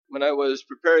When I was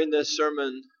preparing this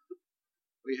sermon,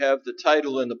 we have the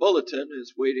title in the bulletin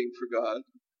is Waiting for God.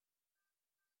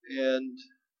 And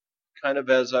kind of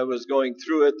as I was going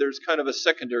through it, there's kind of a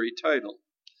secondary title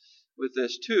with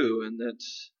this too. And that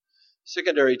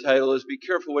secondary title is Be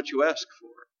Careful What You Ask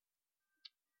For.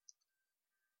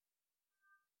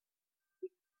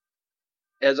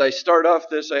 As I start off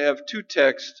this, I have two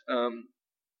texts.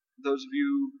 Those of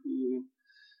you who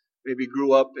maybe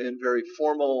grew up in very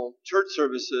formal church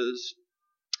services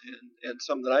and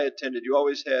some that I attended, you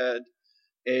always had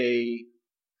a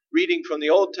reading from the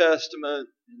Old Testament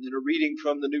and then a reading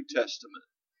from the New Testament.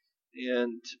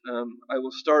 And I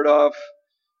will start off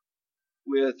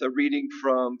with a reading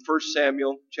from 1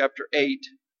 Samuel chapter 8,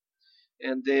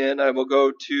 and then I will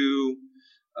go to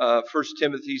 1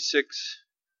 Timothy 6.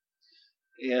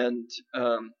 And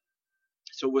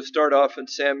so we'll start off in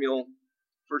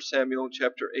 1 Samuel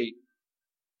chapter 8.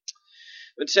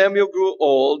 When Samuel grew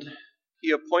old,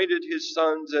 he appointed his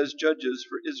sons as judges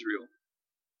for Israel.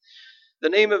 The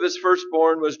name of his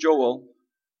firstborn was Joel,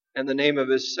 and the name of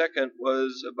his second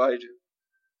was Abijah.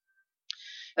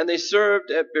 And they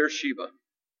served at Beersheba.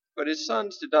 But his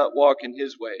sons did not walk in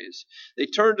his ways. They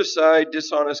turned aside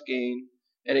dishonest gain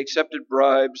and accepted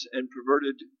bribes and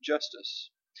perverted justice.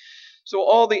 So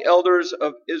all the elders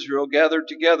of Israel gathered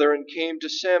together and came to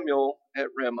Samuel at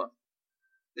Ramah.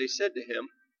 They said to him,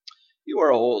 "You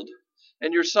are old,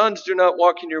 and your sons do not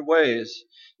walk in your ways.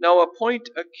 Now appoint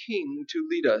a king to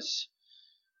lead us,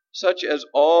 such as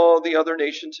all the other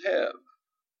nations have."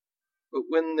 But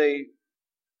when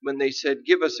they said,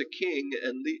 "Give us a king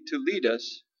and to lead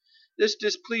us," this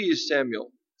displeased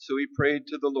Samuel, so he prayed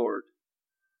to the Lord.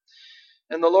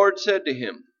 And the Lord said to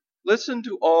him, "Listen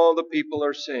to all the people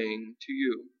are saying to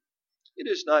you. It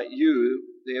is not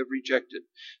you they have rejected,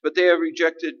 but they have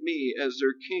rejected me as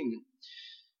their king.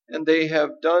 And they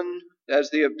have done as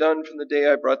they have done from the day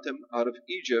I brought them out of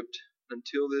Egypt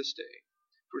until this day,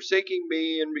 forsaking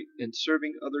me and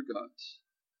serving other gods.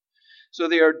 So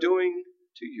they are doing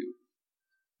to you.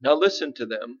 Now listen to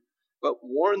them, but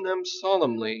warn them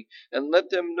solemnly, and let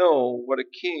them know what a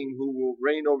king who will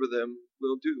reign over them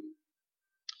will do."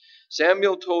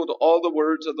 Samuel told all the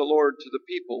words of the Lord to the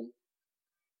people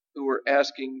who were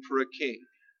asking for a king.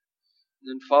 And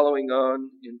then following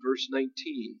on in verse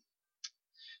 19.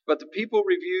 But the people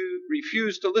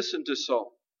refused to listen to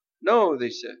Saul. "No," they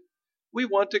said, "we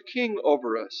want a king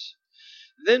over us.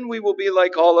 Then we will be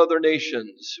like all other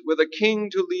nations, with a king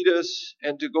to lead us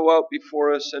and to go out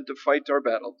before us and to fight our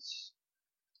battles."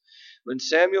 When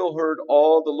Samuel heard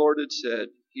all the Lord had said,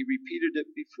 he repeated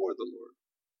it before the Lord.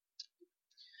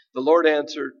 The Lord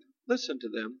answered, "Listen to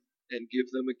them and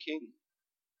give them a king."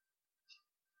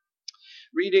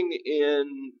 Reading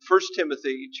in 1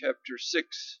 Timothy chapter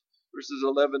 6, verses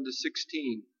 11 to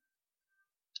 16.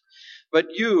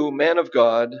 "But you, man of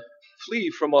God, flee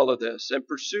from all of this and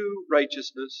pursue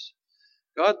righteousness,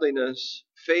 godliness,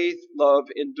 faith,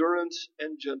 love, endurance,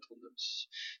 and gentleness.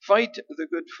 Fight the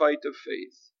good fight of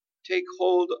faith. Take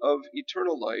hold of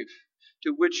eternal life,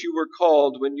 to which you were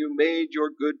called when you made your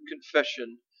good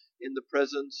confession in the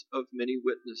presence of many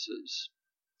witnesses.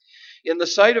 In the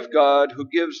sight of God, who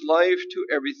gives life to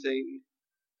everything,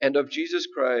 and of Jesus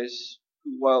Christ,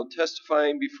 who while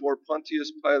testifying before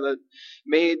Pontius Pilate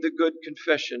made the good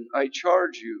confession, I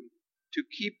charge you to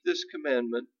keep this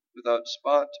commandment without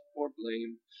spot or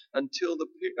blame until the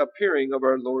appearing of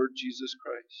our Lord Jesus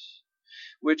Christ,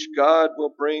 which God will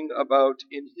bring about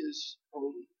in his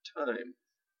own time.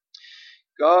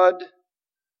 God,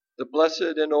 the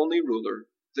blessed and only ruler,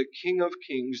 the King of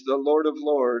kings, the Lord of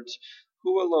lords,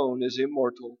 who alone is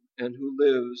immortal and who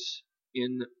lives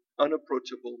in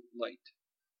unapproachable light."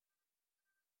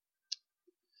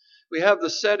 We have the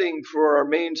setting for our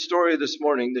main story this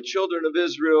morning. The children of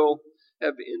Israel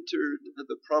have entered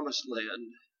the promised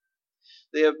land.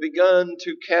 They have begun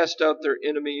to cast out their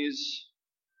enemies.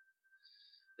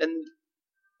 And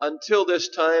until this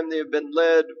time, they have been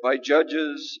led by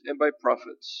judges and by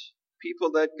prophets,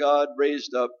 people that God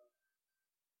raised up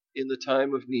in the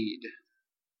time of need.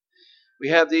 We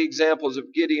have the examples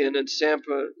of Gideon and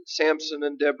Samson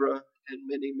and Deborah and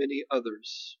many, many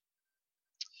others.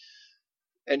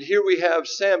 And here we have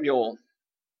Samuel,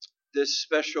 this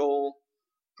special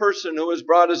person who was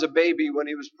brought as a baby when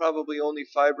he was probably only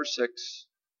 5 or 6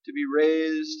 to be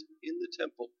raised in the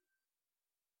temple.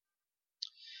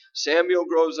 Samuel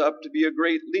grows up to be a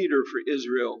great leader for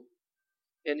Israel,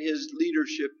 and his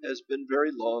leadership has been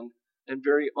very long and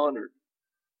very honored.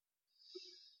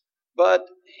 But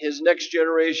his next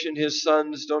generation, his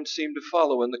sons, don't seem to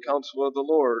follow in the counsel of the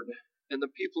Lord, and the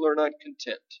people are not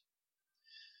content.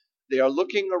 They are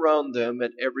looking around them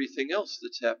at everything else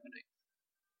that's happening.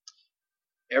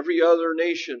 Every other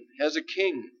nation has a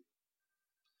king.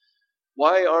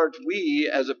 Why aren't we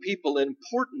as a people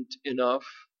important enough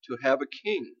to have a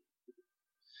king?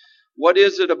 What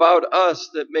is it about us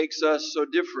that makes us so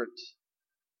different?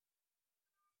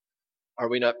 Are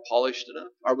we not polished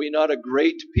enough? Are we not a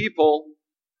great people?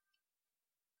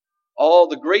 All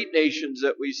the great nations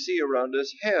that we see around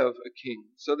us have a king.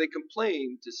 So they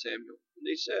complained to Samuel, and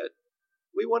they said,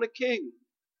 we want a king.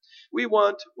 We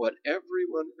want what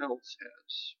everyone else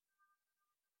has.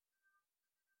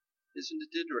 Isn't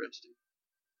it interesting?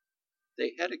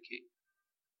 They had a king.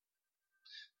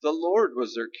 The Lord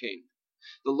was their king.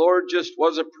 The Lord just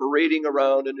wasn't parading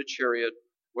around in a chariot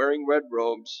wearing red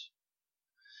robes,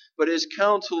 but his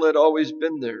counsel had always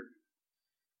been there.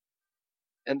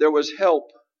 And there was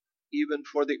help even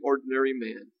for the ordinary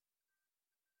man.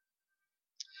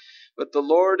 But the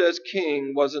Lord as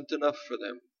king wasn't enough for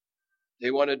them. They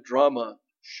wanted drama,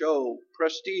 show,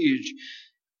 prestige,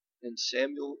 and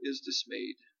Samuel is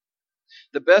dismayed.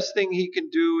 The best thing he can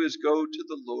do is go to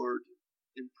the Lord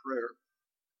in prayer.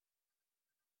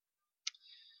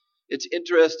 It's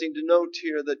interesting to note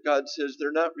here that God says,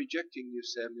 they're not rejecting you,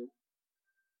 Samuel.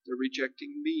 They're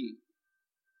rejecting me.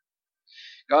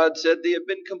 God said they have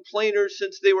been complainers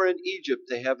since they were in Egypt.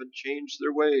 They haven't changed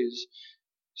their ways.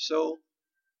 So,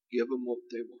 give them what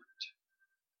they want.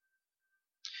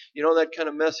 You know, that kind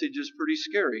of message is pretty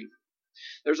scary.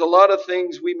 There's a lot of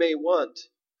things we may want,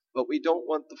 but we don't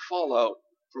want the fallout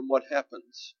from what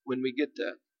happens when we get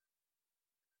that.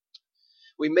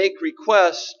 We make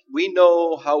requests, we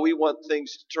know how we want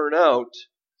things to turn out,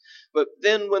 but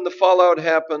then when the fallout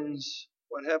happens,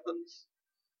 what happens?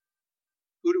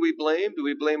 Who do we blame? Do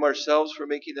we blame ourselves for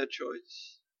making that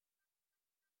choice?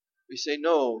 We say,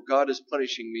 no, God is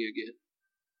punishing me again.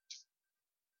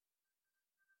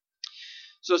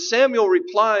 So Samuel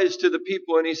replies to the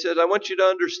people and he said, I want you to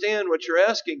understand what you're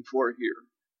asking for here.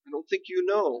 I don't think you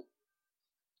know.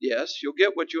 Yes, you'll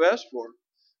get what you asked for,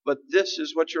 but this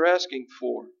is what you're asking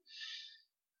for.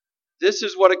 This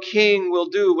is what a king will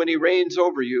do when he reigns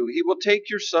over you. He will take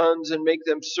your sons and make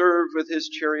them serve with his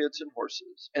chariots and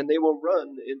horses, and they will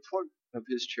run in front of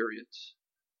his chariots.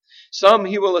 Some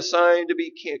he will assign to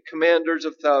be commanders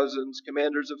of thousands,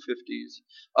 commanders of 50s.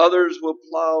 Others will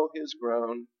plow his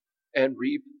ground and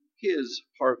reap his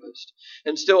harvest.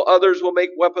 And still others will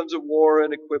make weapons of war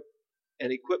and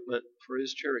equipment for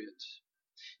his chariots.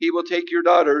 He will take your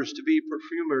daughters to be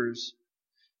perfumers,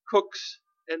 cooks,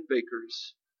 and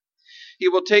bakers. He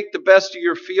will take the best of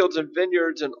your fields and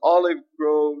vineyards and olive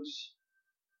groves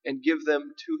and give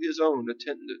them to his own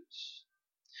attendants.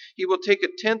 He will take a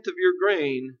tenth of your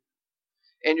grain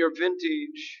and your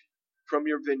vintage from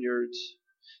your vineyards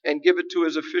and give it to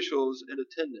his officials and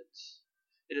attendants.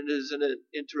 And it is an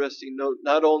interesting note,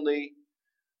 not only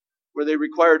were they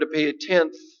required to pay a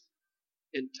tenth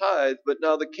in tithe, but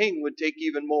now the king would take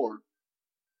even more.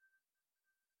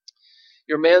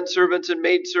 Your manservants and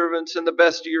maidservants and the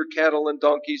best of your cattle and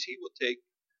donkeys he will take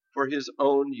for his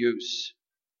own use.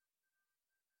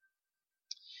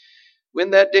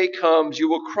 When that day comes, you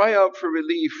will cry out for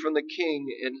relief from the king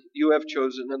and you have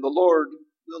chosen, and the Lord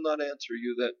will not answer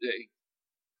you that day.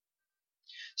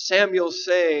 Samuel's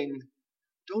saying,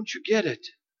 don't you get it?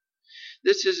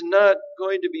 This is not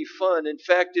going to be fun. In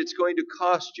fact, it's going to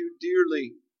cost you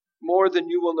dearly, more than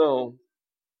you will know.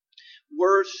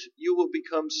 Worse, you will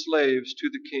become slaves to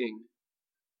the king.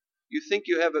 You think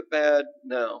you have it bad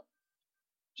now.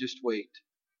 Just wait.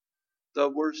 The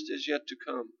worst is yet to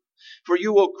come. For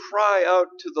you will cry out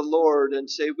to the Lord and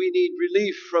say, we need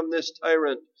relief from this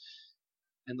tyrant.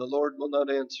 And the Lord will not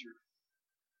answer.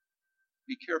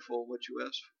 Be careful what you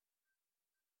ask for.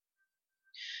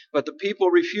 But the people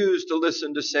refused to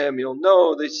listen to Samuel.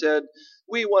 No, they said,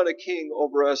 we want a king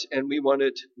over us and we want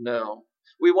it now.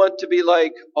 We want to be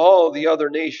like all the other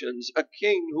nations, a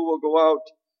king who will go out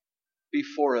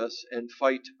before us and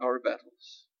fight our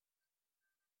battles.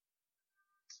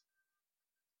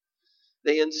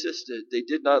 They insisted. They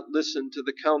did not listen to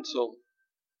the counsel.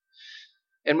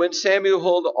 And when Samuel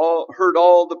heard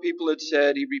all the people had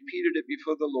said, he repeated it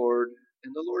before the Lord.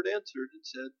 And the Lord answered and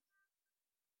said,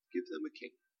 give them a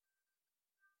king.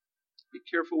 Be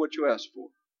careful what you ask for.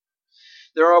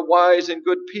 There are wise and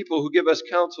good people who give us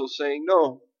counsel saying,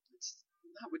 no, it's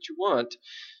not what you want.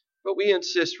 But we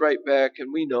insist right back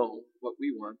and we know what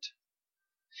we want.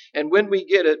 And when we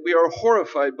get it, we are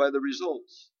horrified by the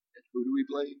results. And who do we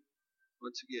blame?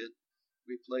 Once again,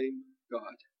 we blame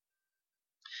God.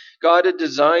 God had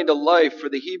designed a life for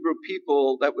the Hebrew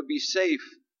people that would be safe,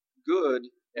 good,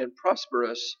 and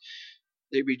prosperous.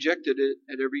 They rejected it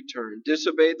at every turn,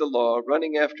 disobeyed the law,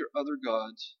 running after other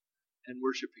gods and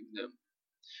worshiping them,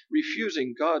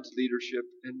 refusing God's leadership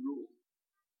and rule.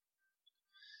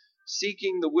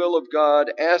 Seeking the will of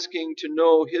God, asking to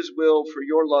know His will for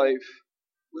your life,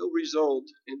 will result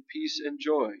in peace and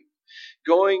joy.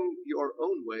 Going your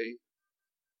own way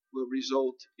will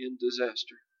result in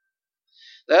disaster.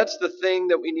 That's the thing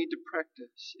that we need to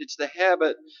practice. It's the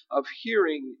habit of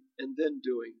hearing and then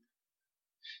doing.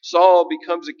 Saul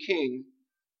becomes a king.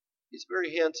 He's a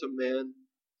very handsome man.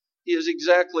 He is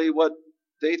exactly what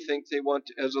they think they want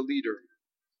as a leader.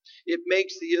 It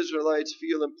makes the Israelites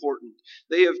feel important.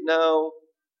 They have now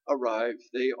arrived.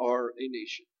 They are a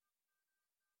nation.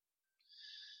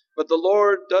 But the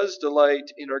Lord does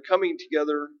delight in our coming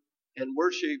together and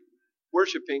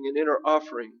worshiping and inner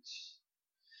offerings.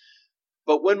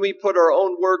 But when we put our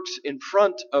own works in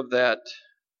front of that,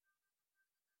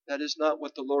 that is not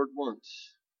what the Lord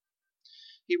wants.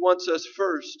 He wants us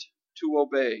first to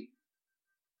obey.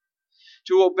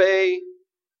 To obey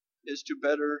is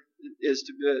better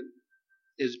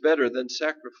than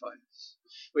sacrifice.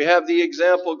 We have the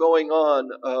example going on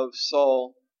of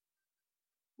Saul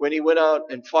when he went out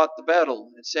and fought the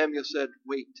battle, and Samuel said,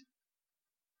 "Wait."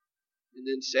 And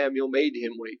then Samuel made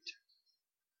him wait.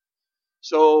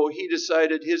 So he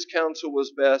decided his counsel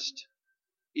was best.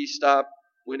 He stopped,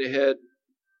 went ahead,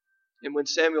 and when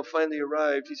Samuel finally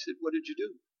arrived, he said, "What did you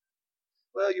do?"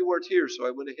 "Well, you weren't here, so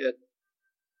I went ahead."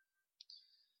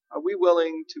 Are we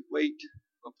willing to wait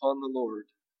upon the Lord?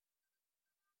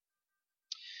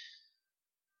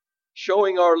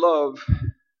 Showing our love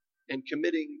and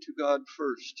committing to God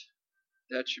first,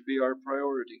 that should be our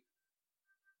priority.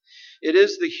 It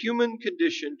is the human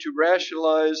condition to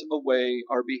rationalize away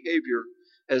our behavior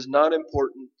as not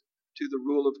important to the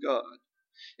rule of God.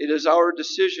 It is our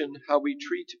decision how we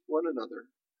treat one another,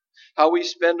 how we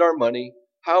spend our money,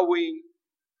 how we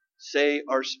say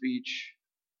our speech,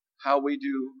 how we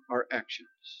do our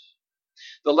actions.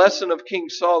 The lesson of King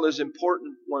Saul is an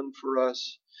important one for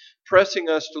us, pressing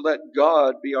us to let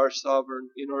God be our sovereign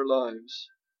in our lives,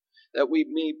 that we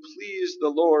may please the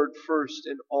Lord first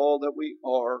in all that we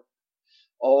are,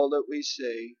 all that we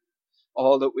say,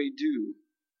 all that we do.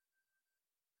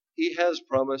 He has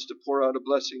promised to pour out a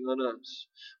blessing on us,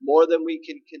 more than we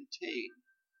can contain.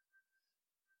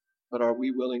 But are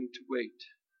we willing to wait?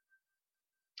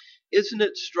 Isn't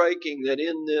it striking that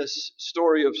in this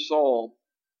story of Saul,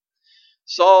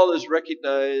 Saul is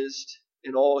recognized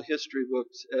in all history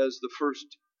books as the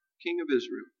first king of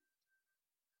Israel,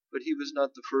 but he was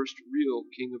not the first real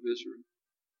king of Israel.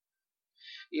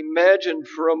 Imagine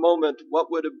for a moment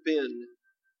what would have been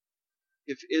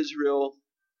if Israel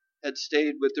had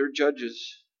stayed with their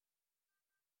judges.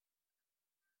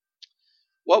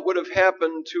 What would have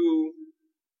happened to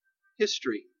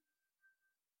history?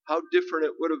 How different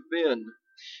it would have been.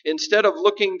 Instead of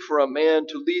looking for a man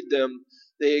to lead them,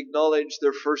 they acknowledged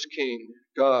their first king,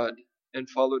 God, and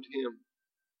followed him.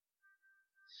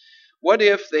 What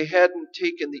if they hadn't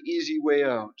taken the easy way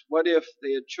out? What if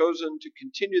they had chosen to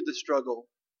continue the struggle,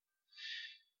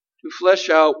 to flesh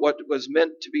out what was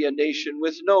meant to be a nation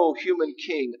with no human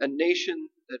king, a nation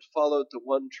that followed the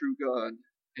one true God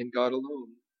and God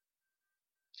alone?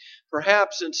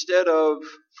 Perhaps instead of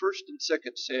 1st and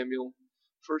 2nd Samuel,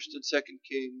 1st and 2nd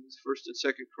Kings, 1st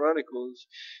and 2nd Chronicles,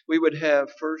 we would have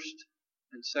 1st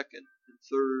and 2nd and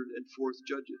 3rd and 4th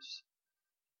Judges.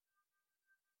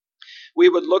 We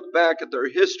would look back at their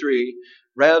history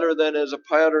rather than as a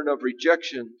pattern of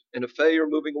rejection and a failure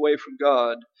moving away from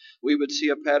God. We would see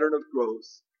a pattern of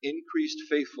growth, increased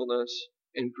faithfulness,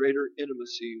 and greater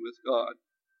intimacy with God.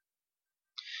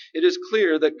 It is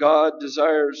clear that God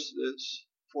desires this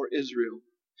for Israel.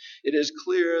 It is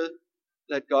clear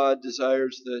that God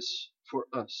desires this for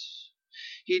us.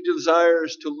 He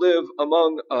desires to live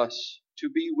among us, to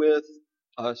be with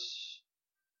us,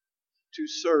 to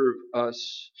serve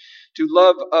us, to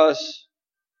love us,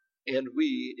 and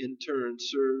we in turn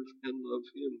serve and love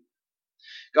Him.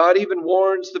 God even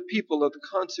warns the people of the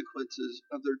consequences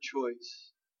of their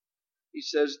choice. He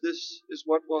says this is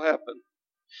what will happen.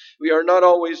 We are not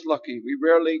always lucky. We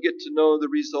rarely get to know the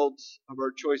results of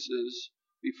our choices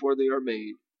before they are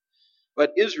made.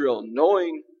 But Israel,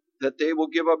 knowing that they will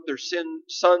give up their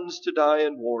sons to die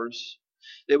in wars,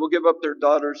 they will give up their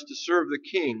daughters to serve the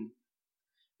king,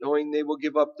 knowing they will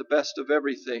give up the best of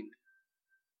everything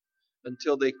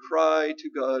until they cry to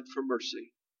God for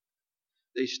mercy.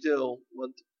 They still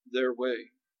want their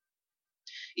way.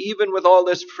 Even with all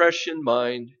this fresh in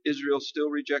mind, Israel still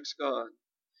rejects God,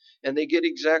 and they get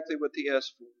exactly what they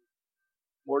asked for: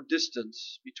 more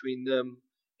distance between them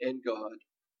and God,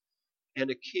 and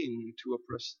a king to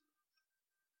oppress them.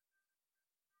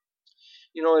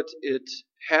 You know, it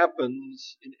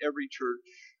happens in every church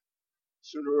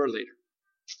sooner or later.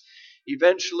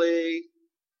 Eventually,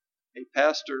 a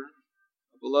pastor,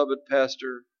 a beloved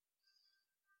pastor,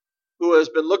 who has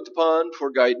been looked upon for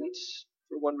guidance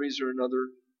for one reason or another,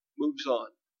 moves on,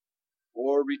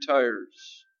 or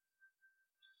retires,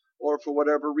 or for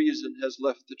whatever reason has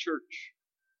left the church.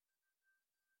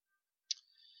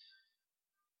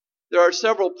 There are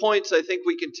several points I think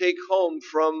we can take home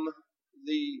from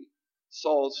the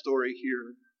Saul story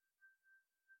here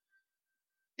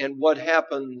and what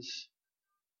happens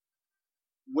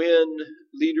when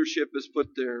leadership is put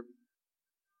there.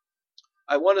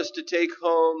 I want us to take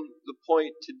home the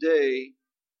point today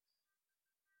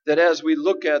that as we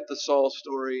look at the Saul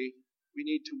story, we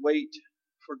need to wait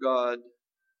for God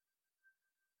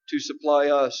to supply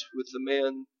us with the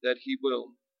man that He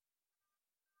will.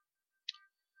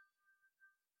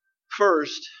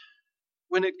 First,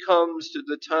 when it comes to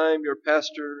the time your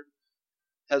pastor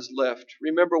has left,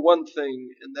 remember one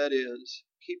thing, and that is,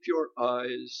 keep your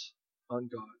eyes on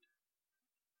God.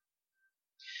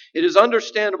 It is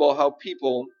understandable how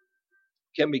people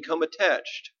can become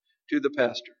attached to the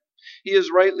pastor. He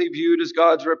is rightly viewed as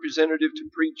God's representative to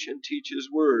preach and teach His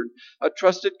word, a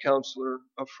trusted counselor,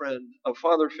 a friend, a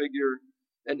father figure,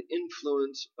 an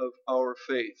influence of our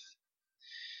faith.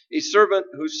 A servant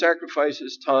who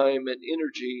sacrifices time and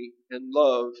energy and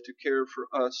love to care for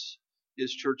us,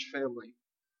 His church family.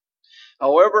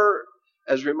 However,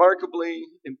 as remarkably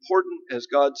important as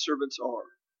God's servants are,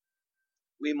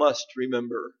 we must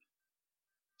remember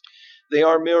they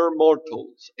are mere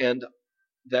mortals, and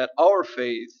that our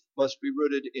faith must be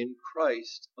rooted in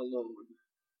Christ alone,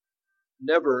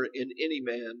 never in any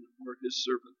man or his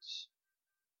servants.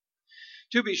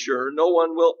 To be sure, no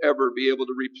one will ever be able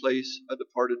to replace a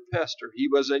departed pastor. He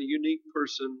was a unique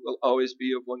person, will always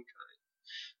be of one kind.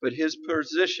 But his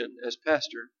position as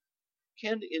pastor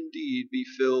can indeed be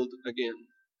filled again.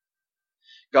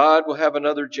 God will have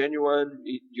another genuine,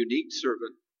 unique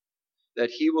servant that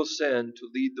He will send to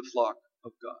lead the flock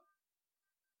of God.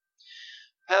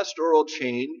 Pastoral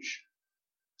change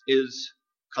is,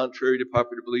 contrary to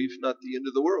popular belief, not the end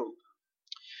of the world.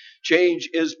 Change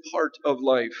is part of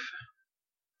life.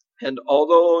 And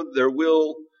although there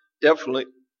will definitely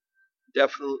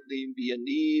be a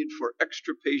need for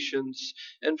extra patience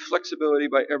and flexibility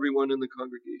by everyone in the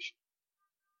congregation,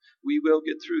 we will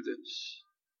get through this.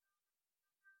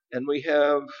 And we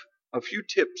have a few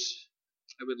tips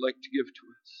I would like to give to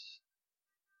us.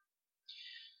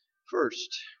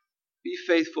 First, be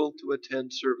faithful to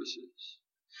attend services.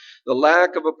 The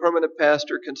lack of a permanent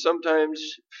pastor can sometimes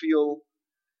feel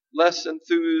less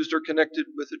enthused or connected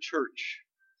with the church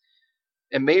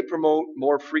and may promote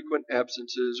more frequent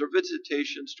absences or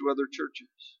visitations to other churches.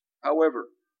 However,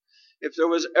 if there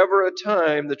was ever a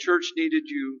time the church needed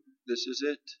you, this is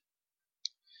it.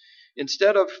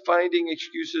 Instead of finding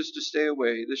excuses to stay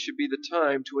away, this should be the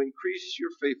time to increase your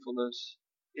faithfulness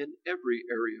in every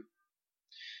area.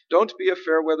 Don't be a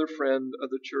fair weather friend of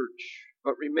the church,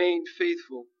 but remain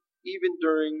faithful even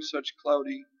during such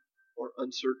cloudy or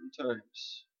uncertain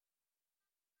times.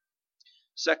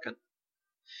 Second,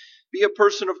 be a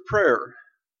person of prayer.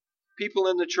 People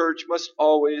in the church must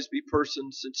always be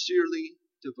persons sincerely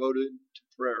devoted to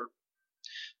prayer,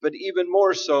 but even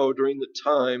more so during the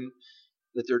time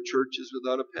that their church is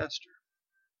without a pastor.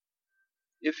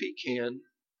 If he can,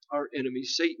 our enemy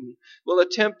Satan will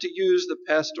attempt to use the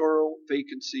pastoral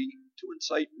vacancy to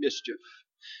incite mischief,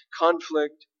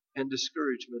 conflict, and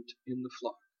discouragement in the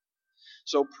flock.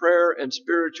 So prayer and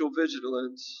spiritual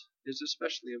vigilance is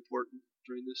especially important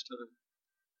during this time.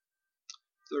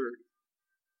 Third,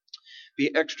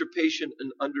 be extra patient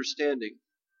and understanding.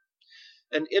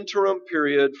 An interim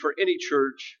period for any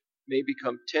church may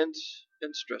become tense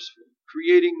and stressful,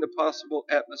 creating the possible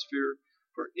atmosphere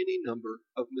for any number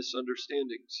of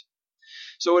misunderstandings.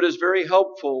 So it is very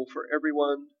helpful for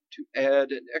everyone to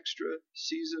add an extra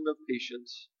season of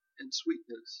patience and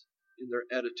sweetness in their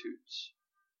attitudes.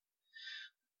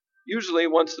 Usually,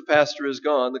 once the pastor is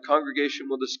gone, the congregation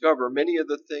will discover many of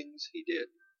the things he did.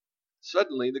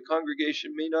 Suddenly, the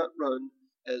congregation may not run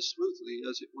as smoothly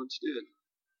as it once did.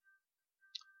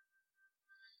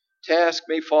 Tasks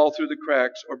may fall through the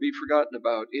cracks or be forgotten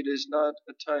about. It is not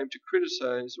a time to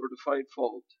criticize or to find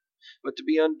fault, but to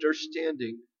be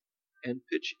understanding and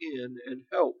pitch in and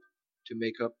help to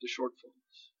make up the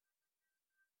shortfalls.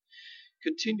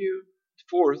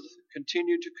 Fourth,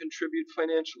 continue to contribute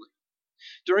financially.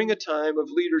 During a time of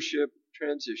leadership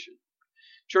transition,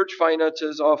 church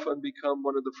finances often become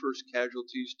one of the first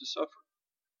casualties to suffer.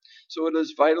 So it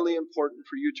is vitally important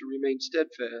for you to remain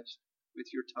steadfast with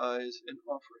your tithes and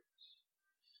offerings.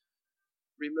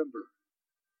 remember,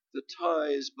 the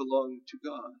tithes belong to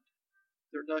God.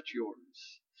 They're not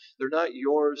yours. They're not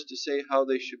yours to say how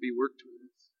they should be worked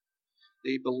with.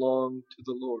 They belong to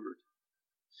the Lord.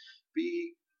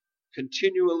 Be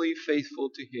continually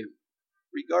faithful to Him,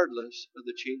 regardless of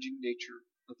the changing nature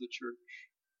of the church.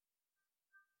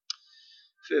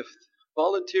 Fifth,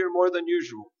 volunteer more than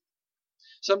usual.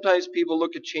 Sometimes people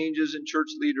look at changes in church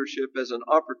leadership as an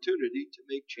opportunity to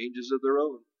make changes of their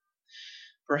own.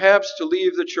 Perhaps to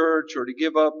leave the church or to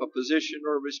give up a position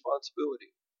or a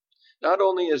responsibility. Not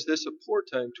only is this a poor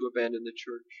time to abandon the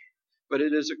church, but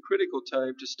it is a critical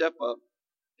time to step up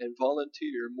and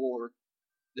volunteer more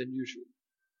than usual.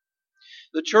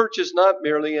 The church is not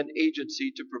merely an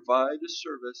agency to provide a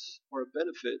service or a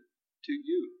benefit to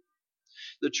you.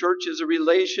 The church is a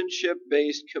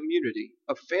relationship-based community,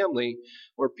 a family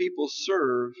where people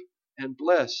serve and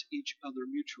bless each other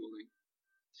mutually.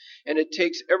 And it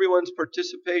takes everyone's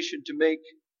participation to make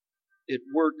it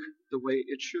work the way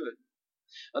it should.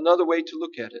 Another way to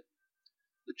look at it,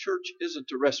 the church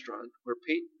isn't a restaurant where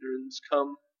patrons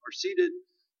come, are seated,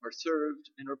 are served,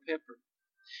 and are pampered.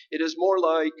 It is more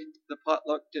like the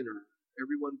potluck dinner.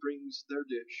 Everyone brings their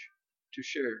dish to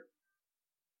share.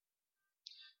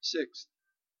 Sixth,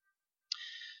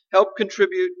 help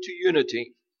contribute to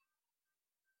unity.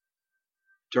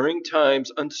 During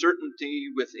times uncertainty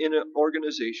within an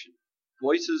organization,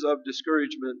 voices of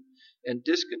discouragement and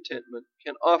discontentment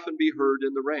can often be heard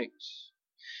in the ranks.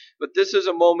 But this is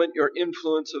a moment your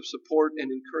influence of support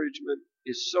and encouragement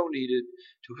is so needed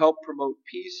to help promote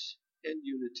peace and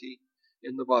unity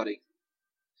in the body.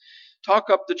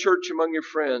 Talk up the church among your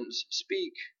friends,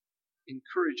 speak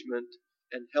encouragement,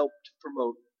 and help to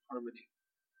promote harmony.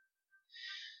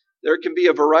 There can be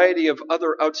a variety of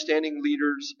other outstanding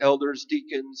leaders, elders,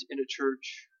 deacons in a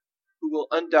church who will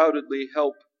undoubtedly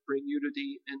help bring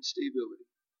unity and stability.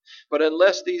 But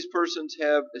unless these persons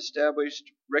have established,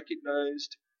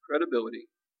 recognized credibility,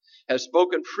 have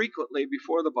spoken frequently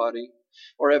before the body,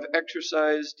 or have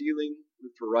exercised dealing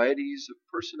with varieties of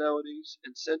personalities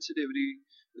and sensitivity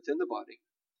within the body,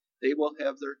 they will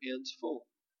have their hands full.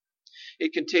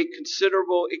 It can take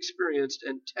considerable experience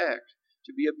and tact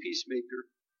to be a peacemaker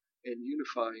and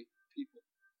unify people.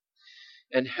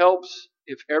 And helps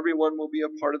if everyone will be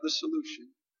a part of the solution,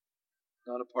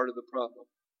 not a part of the problem.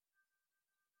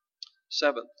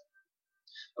 Seventh,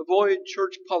 avoid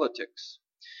church politics.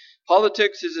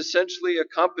 Politics is essentially a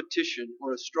competition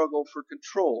or a struggle for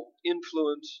control,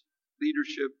 influence,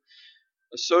 leadership,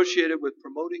 associated with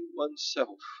promoting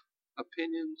oneself,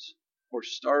 opinions, or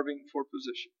starving for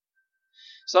position.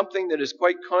 Something that is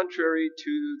quite contrary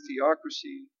to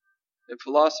theocracy and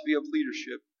philosophy of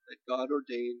leadership that God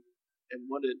ordained and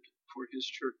wanted for His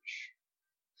church.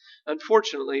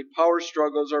 Unfortunately, power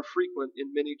struggles are frequent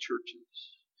in many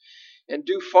churches and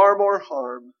do far more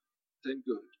harm than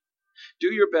good.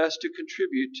 Do your best to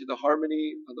contribute to the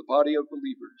harmony of the body of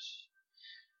believers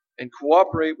and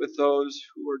cooperate with those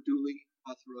who are duly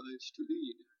authorized to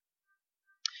lead.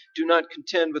 Do not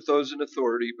contend with those in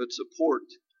authority, but support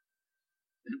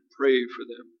and pray for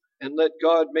them, and let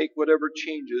God make whatever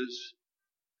changes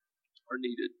are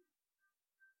needed.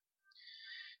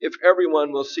 If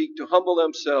everyone will seek to humble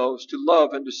themselves, to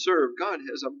love and to serve, God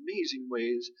has amazing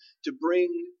ways to bring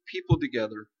people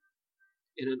together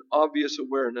in an obvious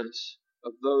awareness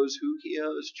of those who He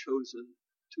has chosen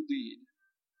to lead.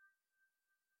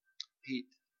 8.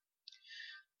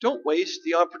 Don't waste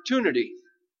the opportunity.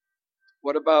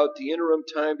 What about the interim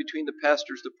time between the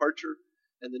pastor's departure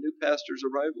and the new pastor's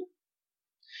arrival?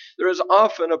 There is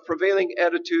often a prevailing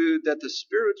attitude that the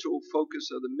spiritual focus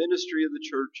of the ministry of the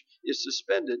church is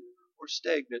suspended or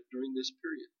stagnant during this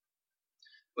period.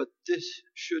 But this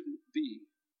shouldn't be.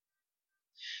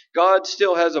 God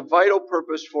still has a vital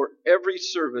purpose for every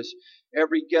service,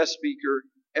 every guest speaker,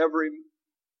 every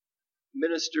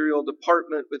ministerial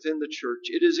department within the church.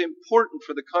 It is important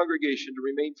for the congregation to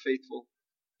remain faithful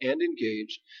and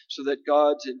engaged so that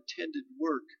God's intended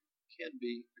work can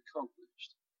be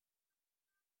accomplished.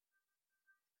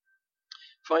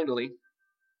 Finally,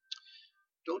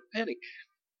 don't panic.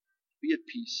 Be at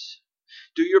peace.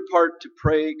 Do your part to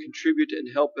pray, contribute,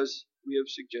 and help as we have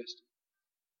suggested.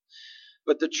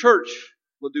 But the church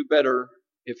will do better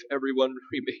if everyone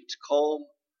remains calm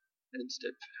and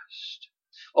steadfast.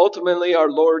 Ultimately, our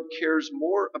Lord cares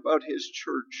more about His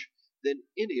church than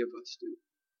any of us do.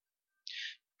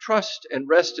 Trust and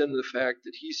rest in the fact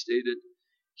that He stated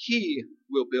He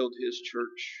will build His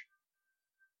church.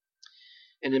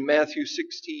 And in Matthew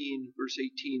 16, verse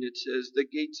 18, it says, "The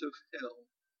gates of hell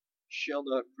shall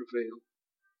not prevail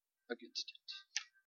against it."